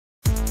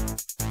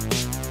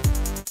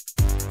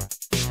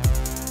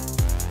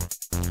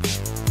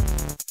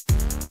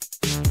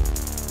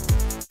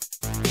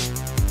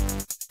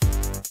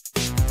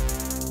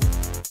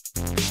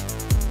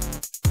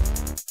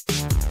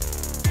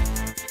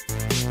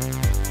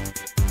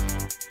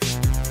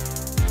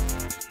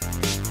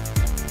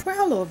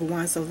Hello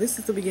everyone, so this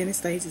is the beginning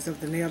stages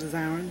of the nail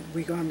design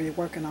we're going to be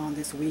working on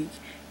this week.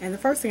 And the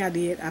first thing I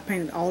did, I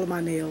painted all of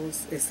my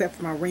nails except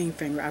for my ring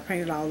finger. I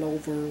painted all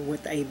over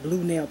with a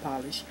blue nail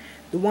polish.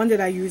 The one that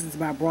I use is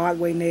my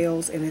Broadway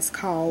nails and it's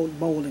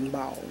called Bowling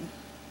Ball.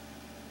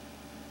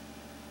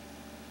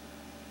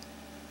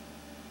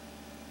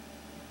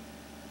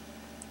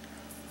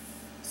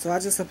 So I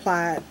just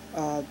applied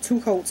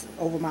 2 coats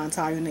over my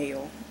entire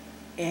nail.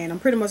 And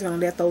I'm pretty much going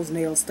to let those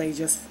nails stay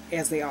just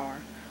as they are.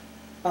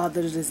 The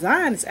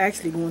design is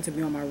actually going to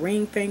be on my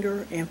ring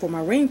finger, and for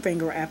my ring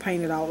finger I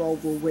painted all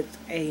over with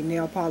a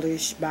nail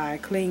polish by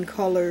Clean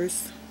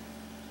Colors,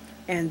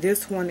 and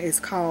this one is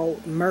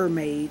called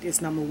Mermaid. It's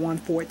number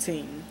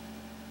 114.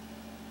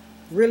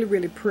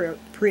 Really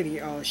pretty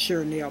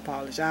sheer nail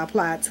polish. I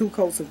applied 2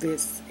 coats of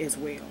this as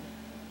well.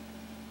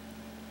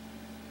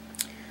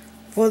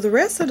 For the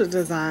rest of the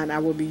design I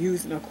will be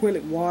using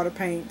acrylic water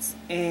paints,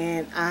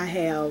 and I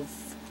have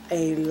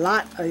a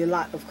lot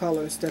of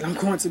colors that I'm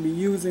going to be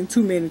using.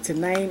 Too many to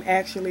name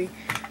actually,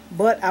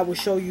 but I will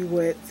show you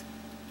what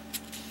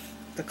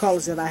the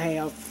colors that I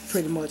have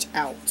pretty much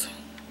out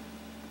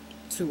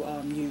to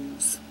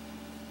use.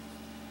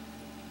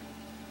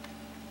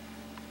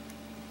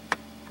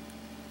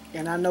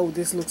 And I know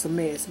this looks a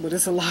mess, but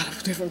it's a lot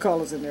of different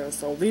colors in there.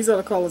 So these are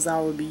the colors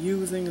I will be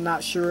using. I'm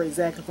not sure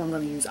exactly if I'm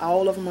going to use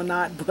all of them or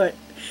not, but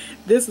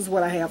this is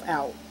what I have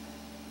out.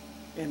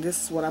 And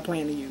this is what I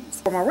plan to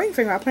use. For my ring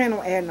finger, I plan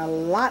on adding a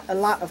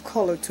lot of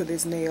color to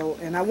this nail,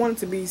 and I want it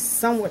to be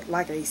somewhat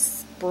like a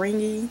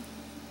spring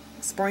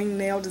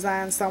nail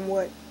design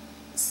somewhat.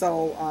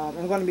 So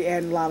I'm going to be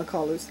adding a lot of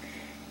colors,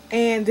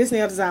 and this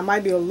nail design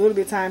might be a little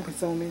bit time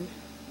consuming,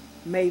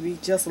 maybe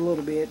just a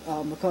little bit,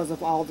 because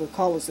of all the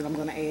colors that I'm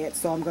going to add.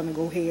 So I'm going to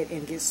go ahead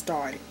and get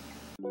started.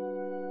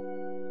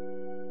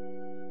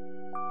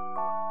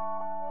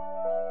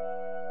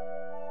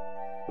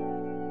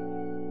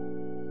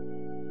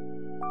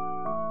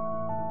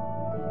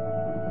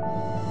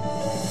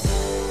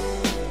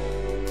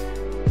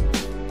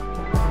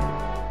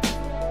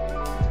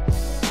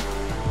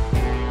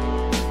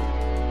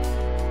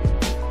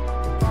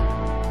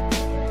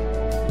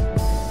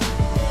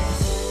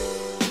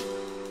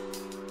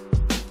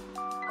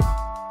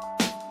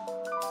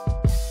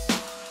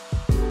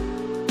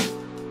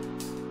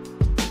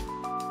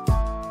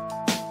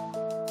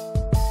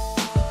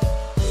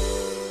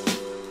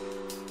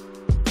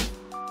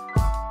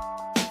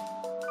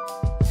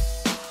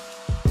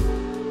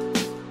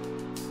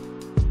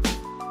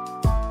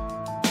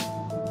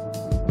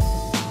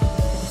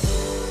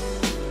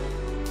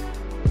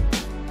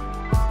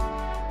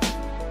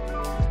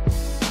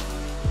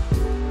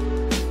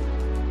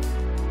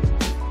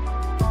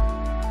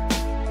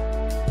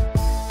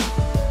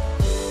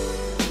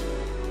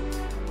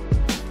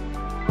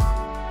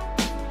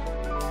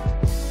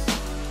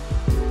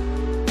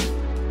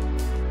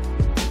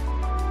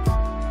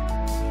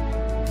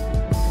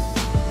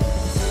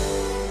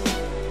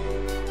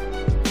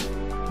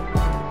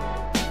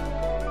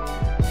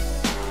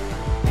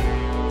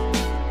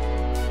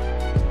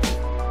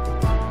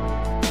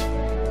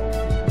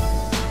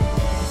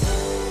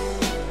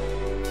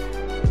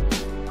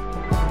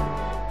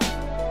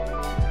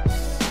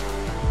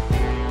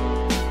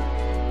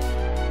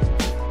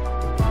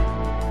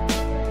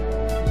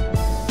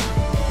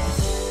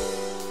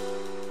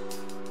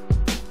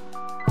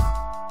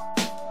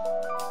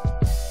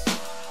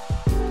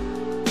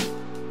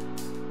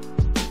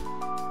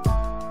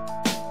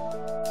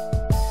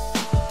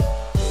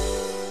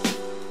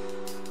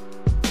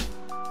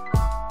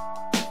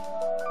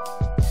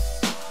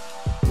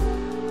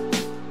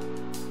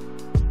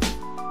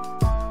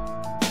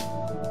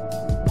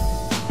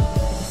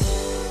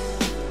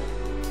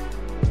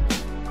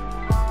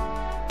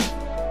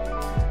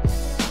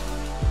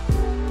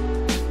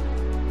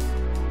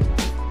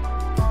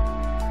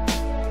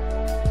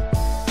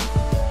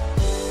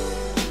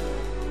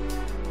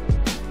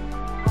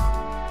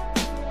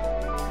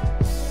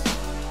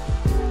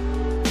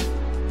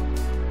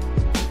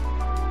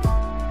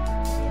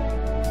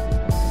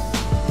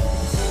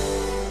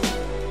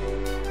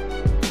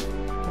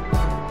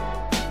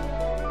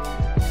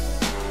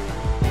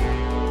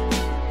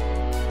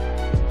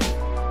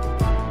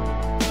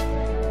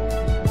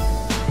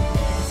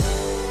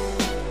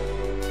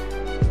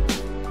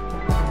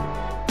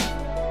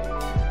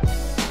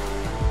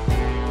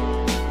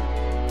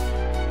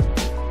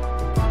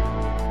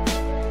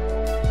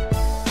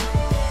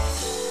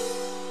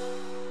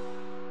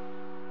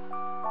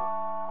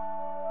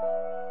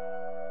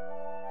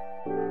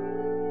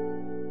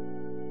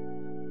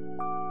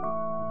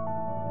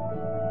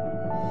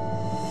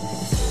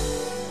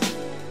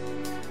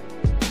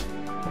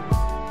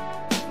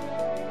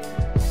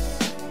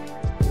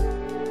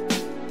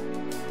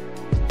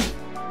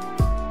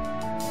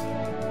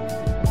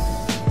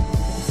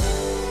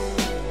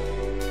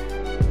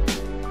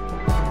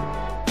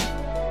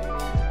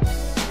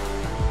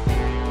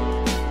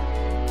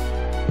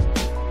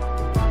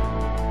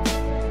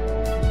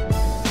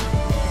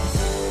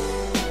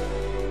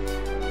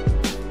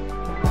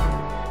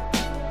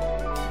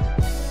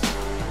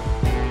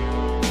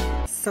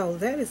 So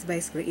that is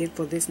basically it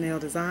for this nail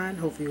design.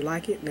 Hopefully you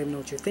like it. Let me know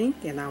what you think,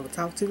 and I will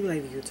talk to you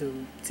later,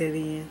 YouTube. Till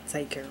then,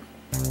 take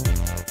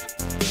care.